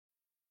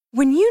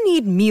When you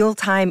need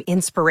mealtime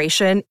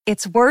inspiration,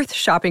 it's worth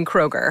shopping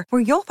Kroger,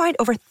 where you'll find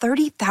over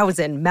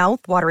 30,000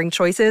 mouth-watering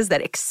choices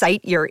that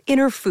excite your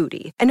inner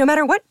foodie. And no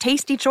matter what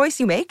tasty choice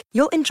you make,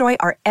 you'll enjoy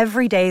our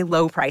everyday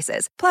low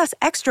prices, plus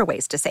extra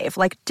ways to save,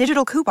 like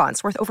digital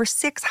coupons worth over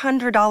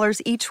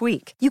 $600 each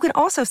week. You can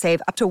also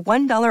save up to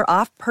 $1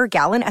 off per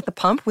gallon at the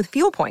pump with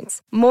fuel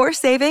points. More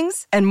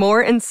savings and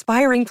more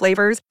inspiring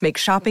flavors make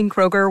shopping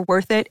Kroger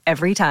worth it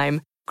every time.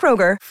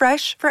 Kroger,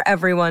 fresh for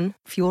everyone.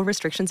 Fuel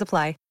restrictions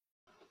apply.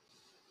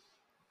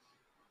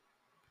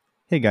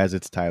 Hey guys,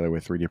 it's Tyler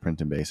with 3D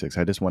Printing Basics.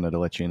 I just wanted to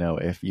let you know,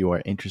 if you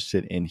are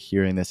interested in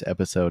hearing this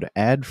episode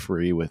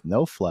ad-free with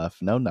no fluff,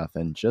 no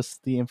nothing,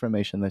 just the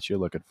information that you're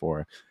looking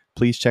for,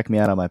 please check me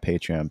out on my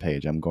Patreon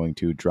page. I'm going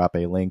to drop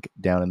a link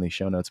down in the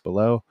show notes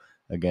below.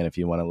 Again, if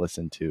you want to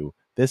listen to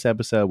this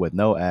episode with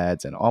no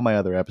ads and all my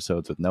other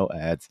episodes with no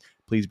ads,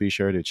 please be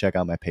sure to check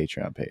out my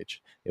Patreon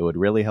page. It would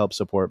really help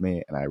support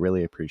me, and I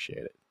really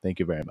appreciate it. Thank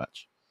you very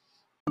much.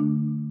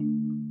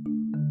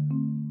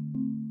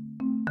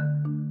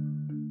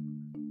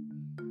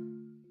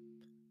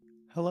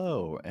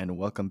 Hello, and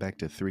welcome back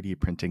to 3D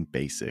Printing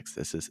Basics.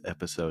 This is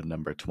episode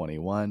number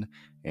 21,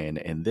 and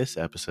in this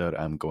episode,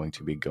 I'm going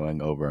to be going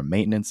over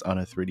maintenance on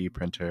a 3D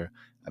printer.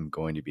 I'm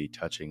going to be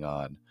touching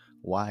on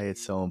why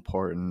it's so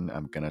important.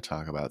 I'm going to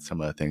talk about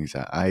some of the things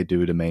that I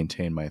do to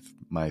maintain my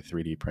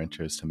 3D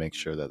printers to make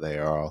sure that they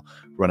are all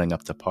running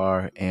up to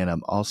par, and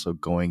I'm also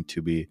going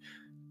to be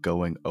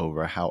going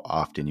over how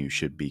often you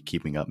should be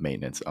keeping up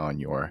maintenance on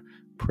your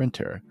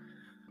printer.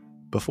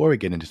 Before we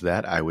get into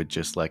that, I would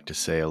just like to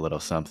say a little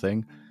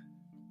something.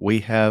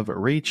 We have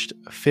reached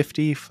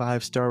 50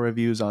 5-star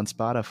reviews on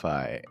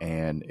Spotify,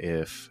 and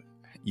if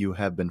you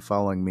have been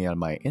following me on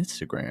my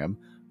Instagram,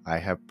 I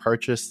have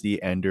purchased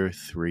the Ender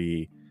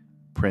 3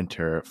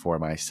 printer for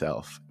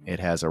myself. It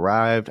has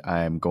arrived.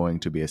 I'm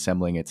going to be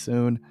assembling it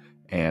soon,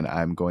 and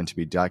I'm going to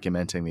be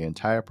documenting the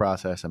entire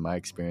process and my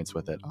experience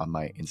with it on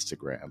my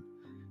Instagram.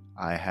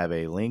 I have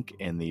a link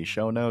in the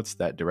show notes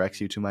that directs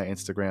you to my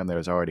Instagram.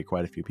 There's already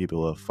quite a few people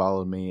who have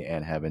followed me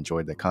and have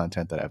enjoyed the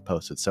content that I've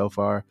posted so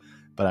far,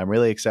 but I'm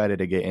really excited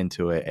to get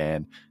into it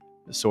and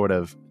sort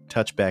of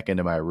touch back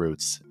into my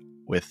roots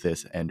with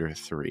this Ender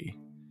 3.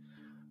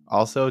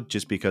 Also,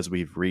 just because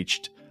we've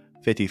reached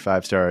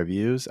 55-star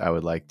reviews, I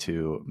would like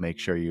to make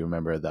sure you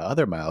remember the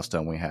other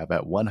milestone we have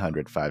at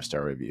 100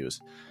 5-star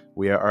reviews.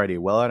 We are already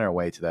well on our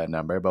way to that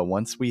number, but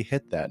once we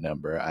hit that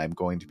number, I'm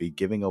going to be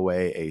giving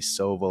away a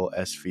Sovol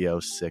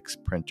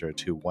SVO6 printer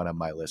to one of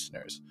my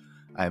listeners.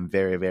 I'm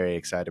very, very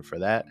excited for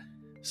that.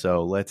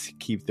 So let's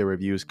keep the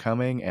reviews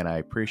coming, and I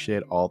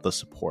appreciate all the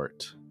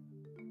support.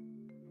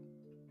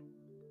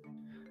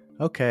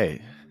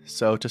 Okay,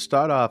 so to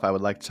start off, I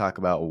would like to talk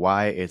about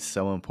why it's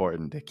so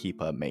important to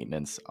keep up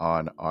maintenance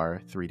on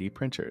our 3D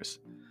printers.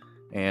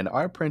 And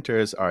our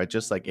printers are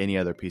just like any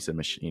other piece of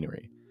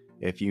machinery.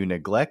 If you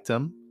neglect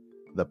them,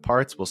 the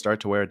parts will start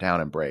to wear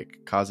down and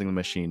break, causing the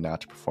machine not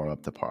to perform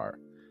up to par.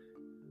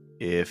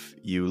 If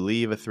you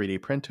leave a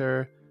 3D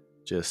printer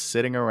just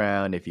sitting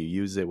around, if you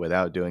use it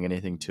without doing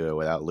anything to it,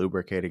 without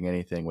lubricating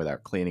anything,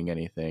 without cleaning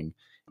anything,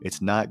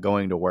 it's not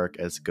going to work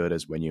as good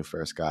as when you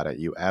first got it.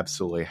 You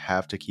absolutely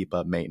have to keep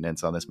up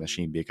maintenance on this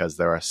machine because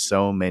there are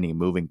so many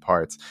moving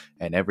parts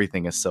and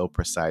everything is so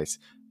precise.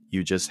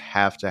 You just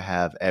have to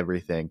have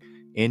everything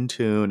in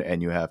tune,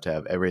 and you have to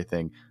have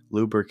everything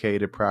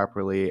lubricated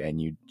properly,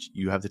 and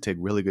you have to take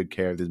really good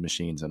care of these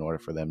machines in order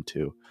for them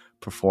to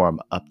perform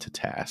up to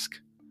task.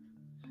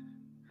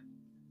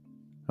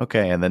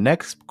 Okay, and the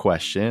next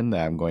question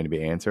that I'm going to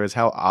be answering is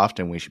how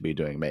often we should be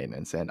doing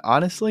maintenance. And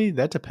honestly,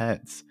 that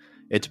depends.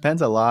 It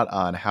depends a lot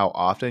on how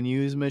often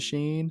you use a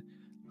machine.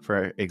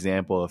 For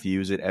example, if you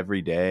use it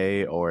every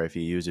day or if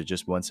you use it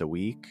just once a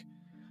week.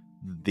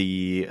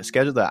 The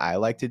schedule that I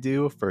like to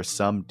do for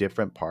some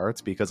different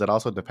parts, because it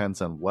also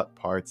depends on what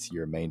parts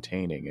you're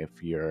maintaining.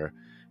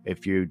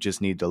 If you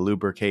just need to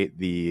lubricate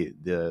the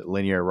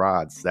linear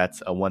rods,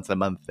 that's a once a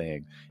month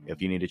thing.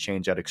 If you need to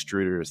change out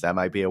extruders, that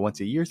might be a once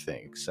a year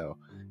thing. So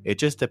it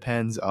just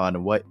depends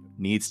on what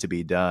needs to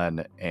be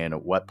done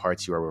and what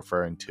parts you are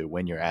referring to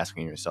when you're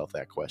asking yourself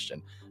that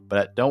question.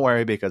 But don't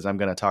worry, because I'm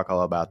going to talk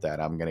all about that.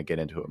 I'm going to get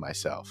into it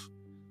myself.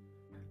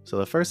 So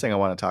the first thing I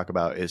want to talk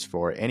about is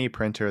for any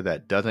printer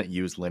that doesn't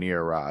use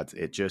linear rods,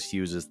 it just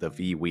uses the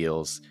V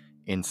wheels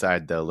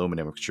inside the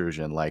aluminum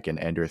extrusion like an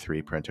Ender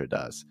 3 printer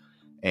does.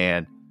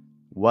 And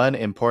one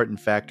important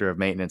factor of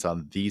maintenance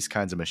on these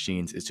kinds of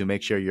machines is to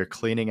make sure you're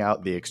cleaning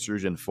out the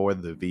extrusion for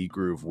the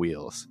V-groove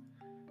wheels.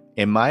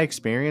 In my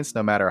experience,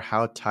 no matter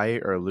how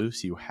tight or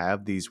loose you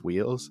have these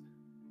wheels,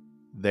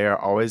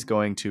 they're always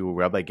going to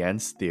rub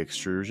against the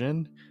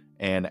extrusion.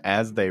 And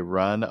as they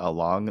run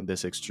along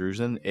this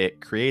extrusion,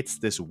 it creates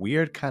this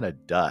weird kind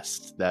of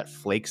dust that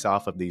flakes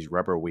off of these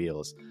rubber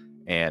wheels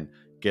and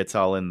gets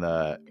all in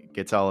the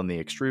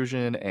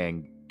extrusion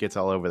and gets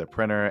all over the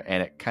printer,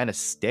 and it kind of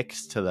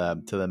sticks to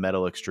the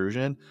metal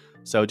extrusion.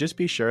 So just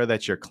be sure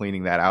that you're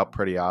cleaning that out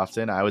pretty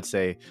often. I would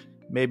say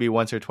maybe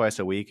once or twice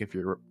a week if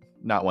you're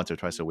not once or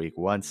twice a week,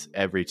 once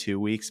every 2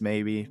 weeks,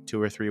 maybe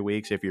 2 or 3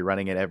 weeks if you're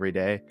running it every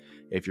day.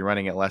 If you're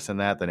running it less than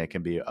that, then it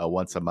can be a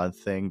once a month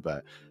thing.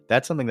 But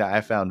that's something that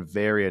I found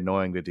very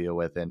annoying to deal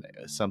with, and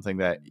something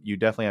that you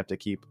definitely have to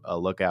keep a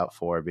lookout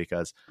for,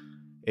 because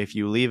if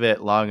you leave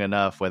it long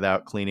enough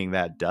without cleaning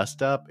that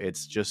dust up,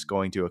 it's just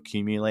going to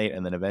accumulate,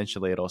 and then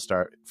eventually it'll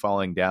start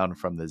falling down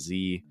from the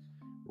Z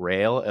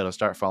rail. It'll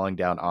start falling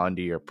down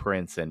onto your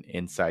prints and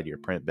inside your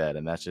print bed,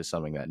 and that's just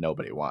something that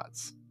nobody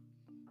wants.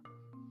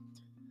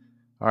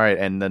 All right,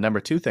 and the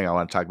number 2 thing I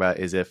want to talk about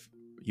is if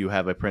you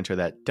have a printer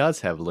that does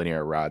have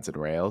linear rods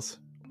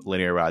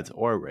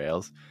or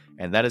rails,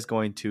 and that is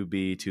going to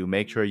be to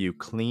make sure you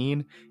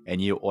clean and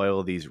you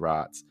oil these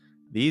rods.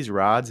 These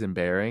rods and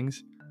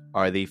bearings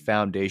are the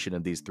foundation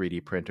of these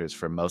 3D printers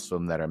for most of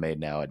them that are made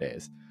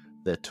nowadays.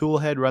 The tool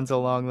head runs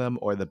along them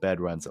or the bed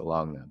runs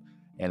along them,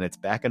 and it's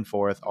back and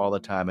forth all the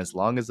time. As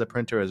long as the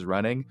printer is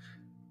running,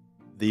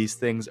 these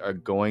things are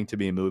going to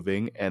be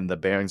moving and the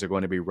bearings are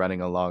going to be running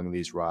along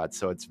these rods.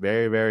 So it's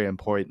very, very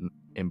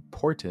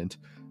important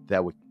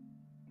that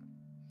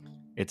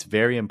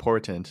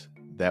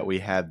we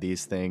have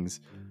these things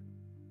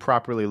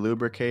properly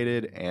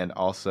lubricated and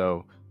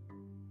also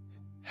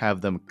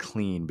have them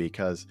clean,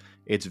 because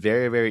it's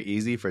very, very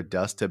easy for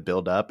dust to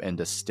build up and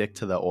to stick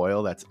to the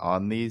oil that's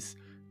on these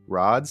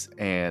rods.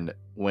 And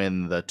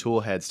when the tool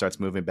head starts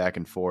moving back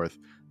and forth,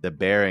 the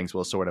bearings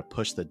will sort of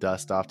push the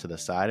dust off to the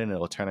side, and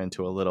it'll turn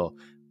into a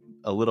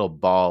little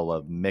ball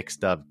of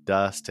mixed up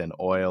dust and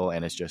oil,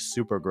 and it's just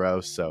super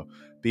gross. So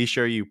be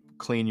sure you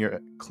clean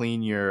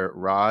your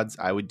rods.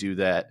 I would do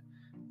that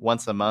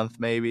once a month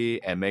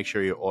maybe, and make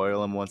sure you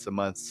oil them once a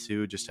month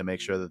too, just to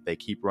make sure that they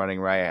keep running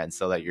right, and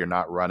so that you're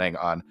not running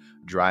on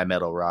dry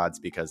metal rods,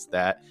 because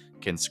that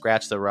can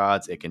scratch the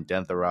rods, it can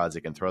dent the rods,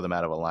 it can throw them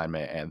out of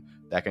alignment, and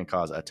that can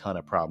cause a ton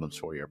of problems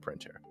for your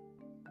printer.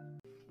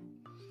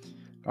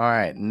 All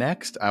right,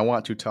 next I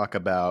want to talk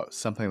about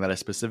something that is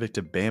specific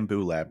to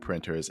Bambu Lab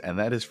printers, and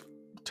that is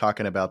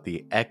talking about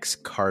the X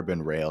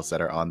carbon rails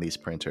that are on these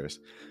printers.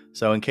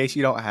 So in case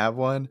you don't have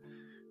one,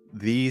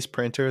 these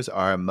printers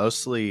are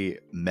mostly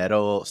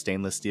metal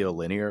stainless steel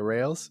linear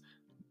rails,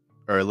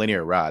 or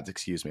linear rods,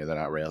 excuse me. They're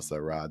not rails,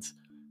 they're rods.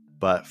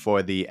 But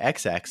for the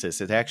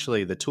X-axis, it's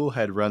actually, the tool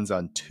head runs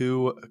on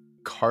 2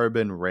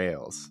 carbon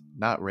rails.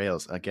 Not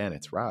rails, again,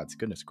 it's rods.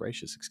 Goodness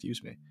gracious,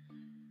 excuse me.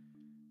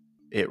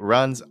 It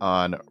runs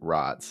on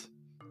rods.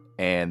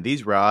 And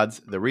these rods,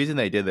 the reason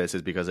they did this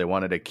is because they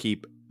wanted to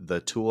keep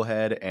the tool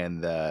head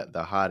and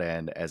the hot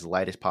end as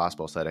light as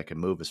possible so that it can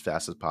move as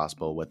fast as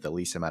possible with the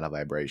least amount of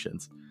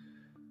vibrations.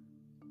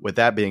 With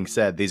that being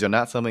said, these are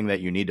not something that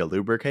you need to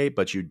lubricate,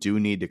 but you do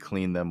need to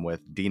clean them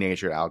with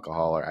denatured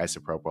alcohol or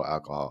isopropyl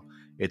alcohol.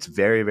 It's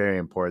very, very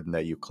important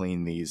that you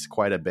clean these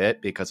quite a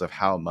bit because of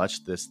how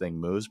much this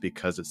thing moves.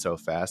 Because it's so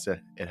fast,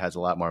 it has a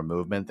lot more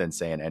movement than,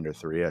 say, an Ender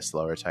 3, a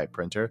slower type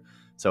printer.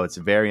 So it's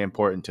very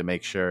important to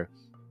make sure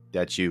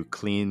that you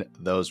clean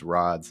those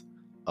rods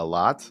a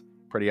lot,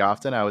 pretty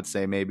often. I would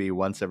say maybe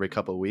once every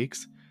couple of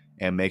weeks,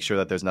 and make sure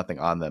that there's nothing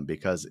on them,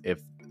 because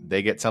if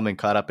they get something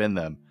caught up in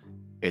them,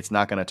 it's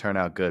not going to turn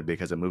out good,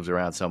 because it moves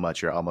around so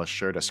much you're almost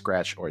sure to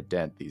scratch or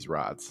dent these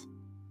rods.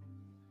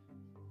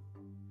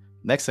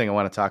 Next thing I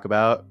want to talk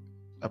about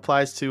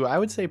applies to, I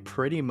would say,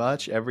 pretty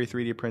much every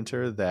 3D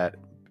printer that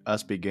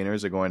us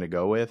beginners are going to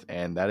go with,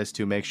 and that is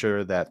to make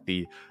sure that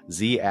the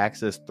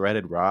Z-axis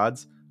threaded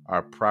rods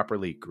are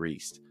properly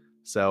greased.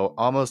 So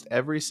almost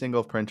every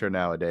single printer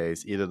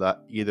nowadays, either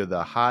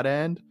the hot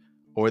end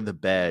or the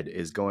bed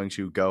is going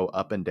to go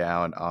up and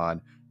down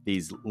on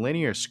these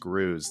linear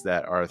screws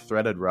that are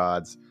threaded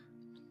rods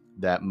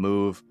that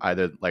move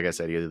either, like I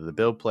said, either the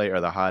build plate or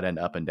the hot end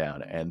up and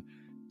down. And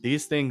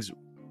these things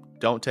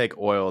don't take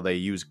oil, they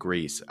use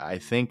grease. I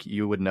think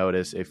you would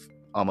notice, if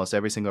almost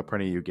every single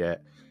printer you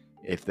get,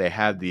 if they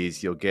have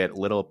these, you'll get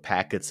little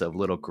packets of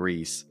little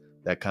grease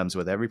that comes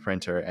with every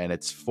printer, and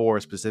it's for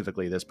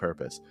specifically this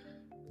purpose.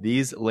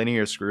 These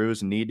linear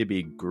screws need to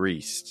be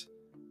greased,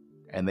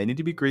 and they need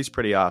to be greased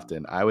pretty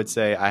often. I would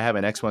say I have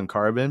an X1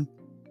 Carbon,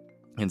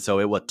 and so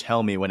it will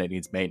tell me when it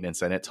needs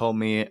maintenance. And it told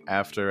me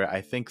after,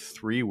 I think,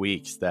 3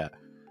 weeks that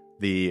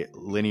the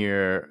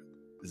linear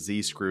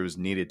Z screws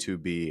needed to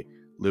be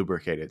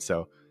lubricated.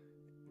 So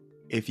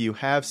if you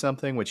have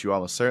something, which you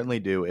almost certainly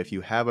do, if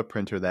you have a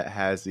printer that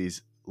has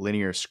these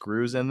linear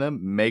screws in them,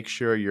 make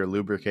sure you're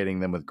lubricating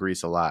them with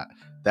grease a lot.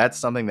 That's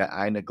something that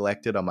I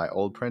neglected on my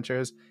old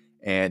printers,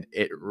 and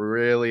it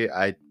really,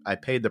 I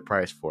paid the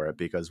price for it,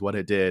 because what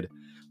it did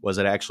was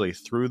it actually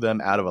threw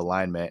them out of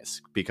alignment,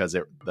 because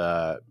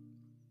the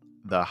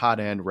hot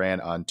end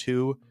ran on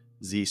 2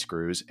 Z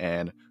screws,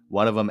 and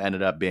one of them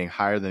ended up being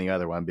higher than the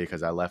other one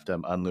because I left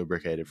them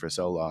unlubricated for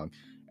so long.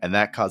 And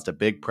that caused a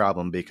big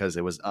problem because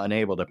it was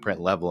unable to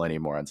print level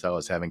anymore. And so I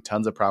was having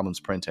tons of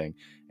problems printing.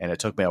 And it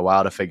took me a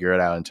while to figure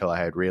it out until I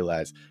had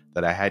realized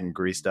that I hadn't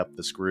greased up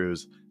the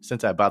screws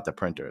since I bought the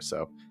printer.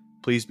 So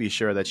please be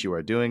sure that you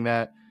are doing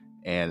that.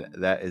 And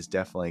that is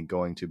definitely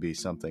going to be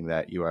something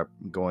that you are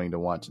going to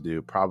want to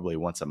do probably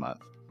once a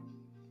month.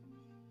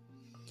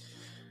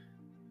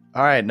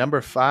 All right,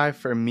 number 5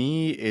 for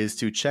me is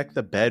to check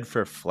the bed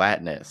for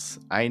flatness.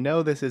 I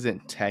know this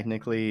isn't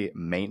technically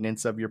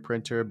maintenance of your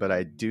printer, but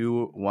I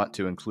do want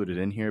to include it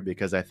in here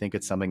because I think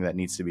it's something that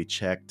needs to be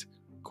checked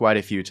quite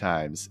a few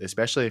times,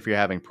 especially if you're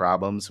having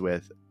problems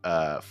with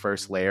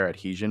first layer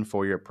adhesion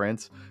for your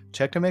prints.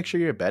 Check to make sure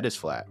your bed is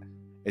flat.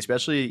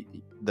 Especially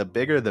the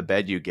bigger the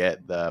bed you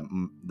get,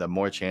 the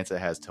more chance it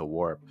has to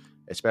warp,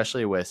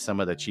 especially with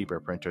some of the cheaper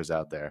printers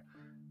out there.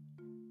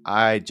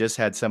 I just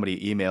had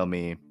somebody email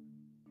me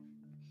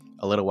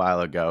a little while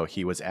ago.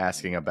 He was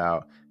asking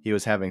about, he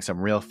was having some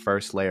real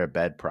first layer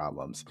bed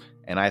problems,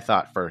 and I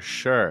thought for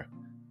sure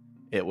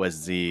it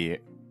was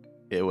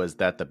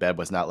that the bed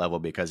was not level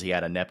because he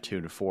had a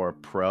Neptune 4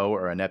 Pro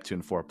or a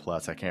Neptune 4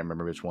 Plus. I can't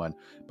remember which one,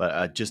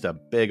 but just a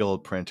big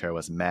old printer,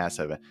 was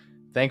massive.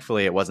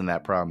 Thankfully, it wasn't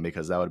that problem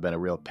because that would have been a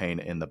real pain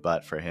in the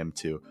butt for him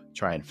to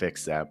try and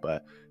fix that.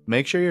 But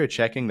make sure you're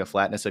checking the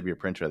flatness of your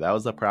printer. That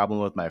was the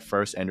problem with my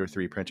first Ender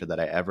 3 printer that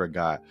I ever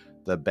got.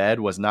 The bed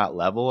was not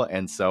level,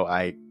 and so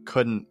I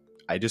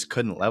just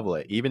couldn't level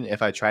it. Even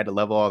if I tried to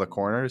level all the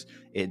corners,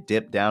 it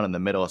dipped down in the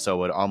middle, so it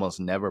would almost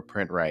never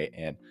print right.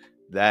 And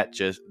that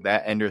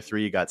Ender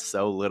 3 got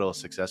so little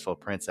successful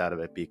prints out of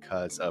it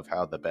because of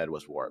how the bed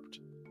was warped.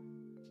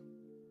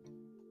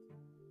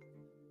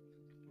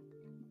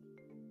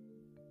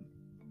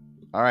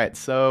 All right,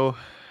 so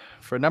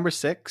for number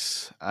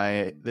 6,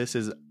 this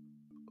is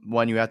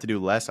one you have to do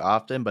less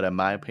often, but in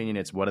my opinion,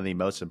 it's one of the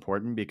most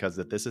important, because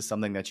if this is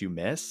something that you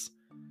miss,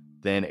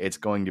 then it's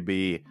going to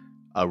be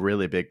a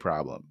really big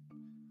problem.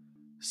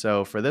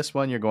 So for this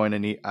one,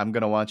 I'm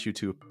going to want you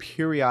to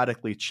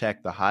periodically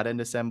check the hot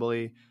end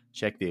assembly,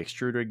 check the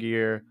extruder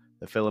gear,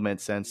 the filament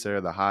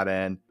sensor, the hot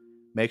end.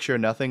 Make sure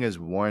nothing is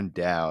worn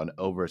down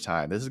over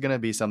time. This is going to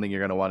be something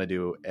you're going to want to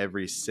do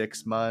every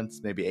 6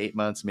 months, maybe 8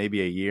 months,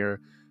 maybe a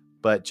year.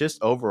 But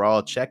just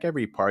overall, check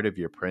every part of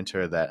your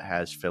printer that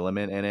has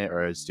filament in it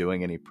or is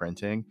doing any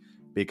printing,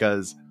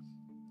 because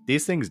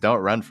these things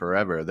don't run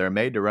forever. They're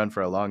made to run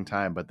for a long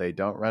time, but they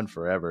don't run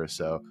forever.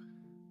 So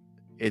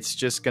it's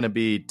just going to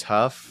be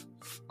tough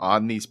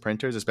on these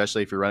printers,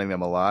 especially if you're running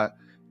them a lot.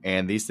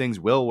 And these things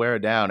will wear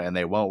down and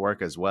they won't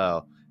work as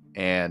well.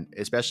 And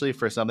especially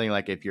for something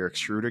like if your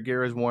extruder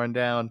gear is worn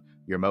down,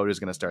 your motor is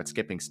going to start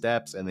skipping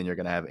steps, and then you're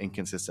going to have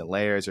inconsistent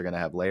layers. You're going to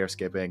have layer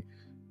skipping.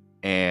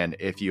 And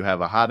if you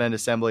have a hot end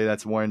assembly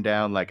that's worn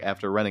down, like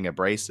after running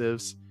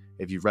abrasives,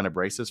 if you've run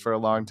abrasives for a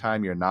long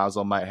time, your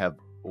nozzle might have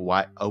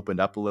opened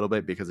up a little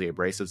bit because the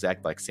abrasives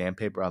act like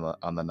sandpaper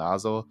on the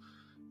nozzle.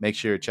 Make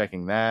sure you're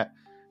checking that.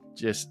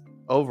 Just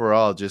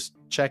overall, just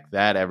check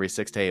that every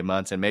 6 to 8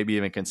 months, and maybe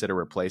even consider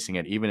replacing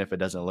it, even if it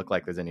doesn't look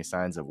like there's any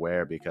signs of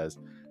wear, because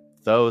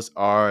those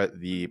are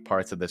the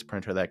parts of this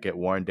printer that get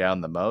worn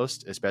down the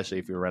most, especially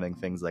if you're running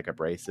things like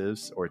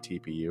abrasives or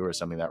TPU or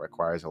something that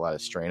requires a lot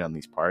of strain on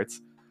these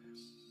parts.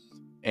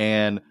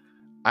 And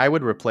I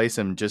would replace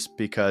them, just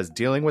because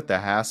dealing with the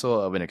hassle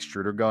of an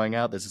extruder going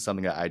out, this is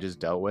something that I just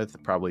dealt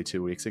with probably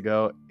 2 weeks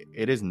ago.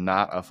 It is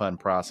not a fun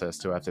process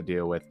to have to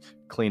deal with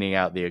cleaning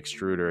out the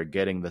extruder,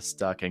 getting the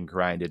stuck and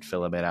grinded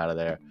filament out of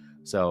there.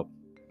 So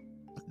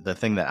the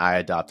thing that I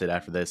adopted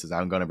after this is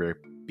I'm going to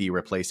be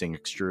replacing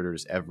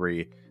extruders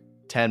every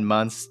 10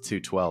 months to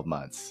 12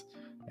 months.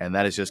 And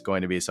that is just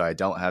going to be so I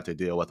don't have to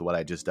deal with what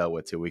I just dealt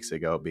with 2 weeks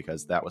ago,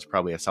 because that was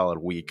probably a solid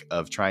week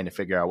of trying to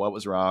figure out what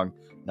was wrong,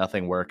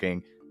 nothing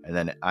working. And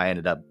then I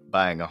ended up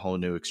buying a whole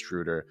new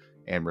extruder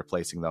and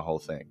replacing the whole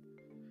thing.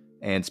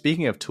 And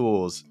speaking of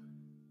tools,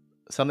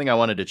 something I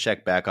wanted to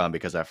check back on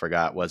because I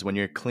forgot was when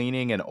you're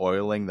cleaning and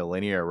oiling the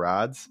linear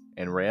rods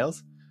and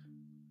rails,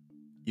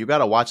 you got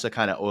to watch the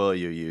kind of oil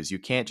you use. You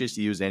can't just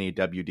use any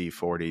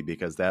WD-40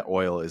 because that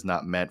oil is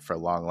not meant for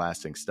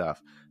long-lasting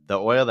stuff. The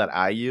oil that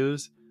I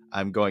use,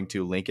 I'm going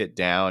to link it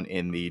down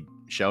in the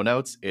show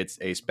notes. It's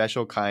a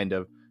special kind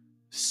of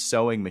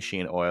sewing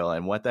machine oil,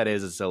 and what that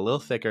is, it's a little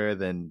thicker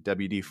than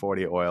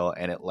WD-40 oil,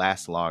 and it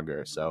lasts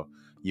longer, so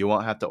you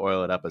won't have to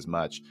oil it up as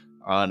much.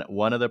 On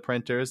one of the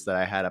printers that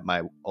I had at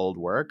my old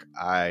work,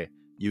 I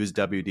used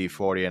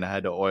WD-40, and I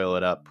had to oil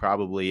it up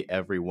probably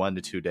every 1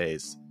 to 2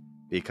 days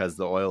because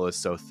the oil is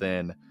so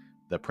thin.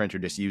 The printer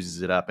just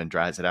uses it up and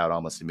dries it out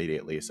almost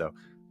immediately. So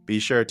be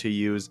sure to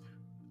use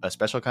a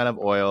special kind of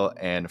oil.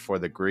 And for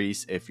the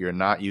grease, if you're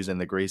not using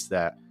the grease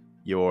that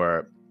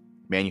your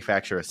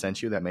manufacturer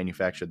sent you, that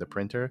manufactured the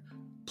printer,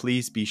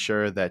 please be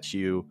sure that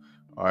you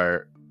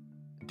are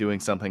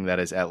doing something that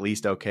is at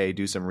least okay.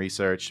 Do some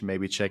research,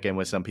 maybe check in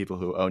with some people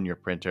who own your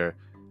printer.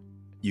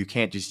 You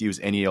can't just use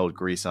any old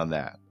grease on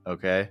that,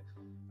 okay?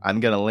 I'm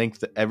going to link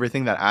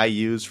everything that I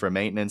use for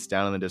maintenance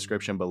down in the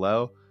description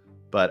below.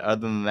 But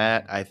other than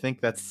that, I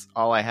think that's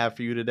all I have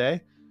for you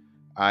today.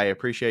 I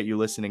appreciate you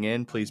listening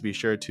in. Please be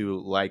sure to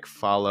like,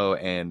 follow,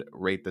 and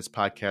rate this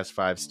podcast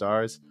 5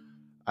 stars.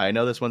 I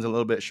know this one's a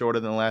little bit shorter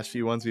than the last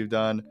few ones we've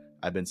done.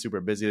 I've been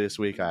super busy this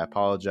week. I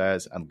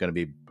apologize. I'm going to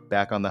be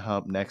back on the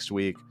hump next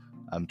week.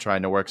 I'm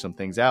trying to work some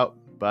things out,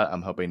 but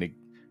I'm hoping to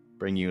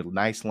bring you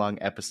nice long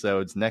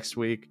episodes next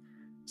week.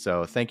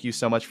 So thank you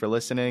so much for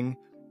listening.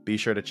 Be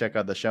sure to check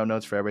out the show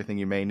notes for everything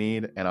you may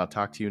need, and I'll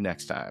talk to you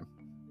next time.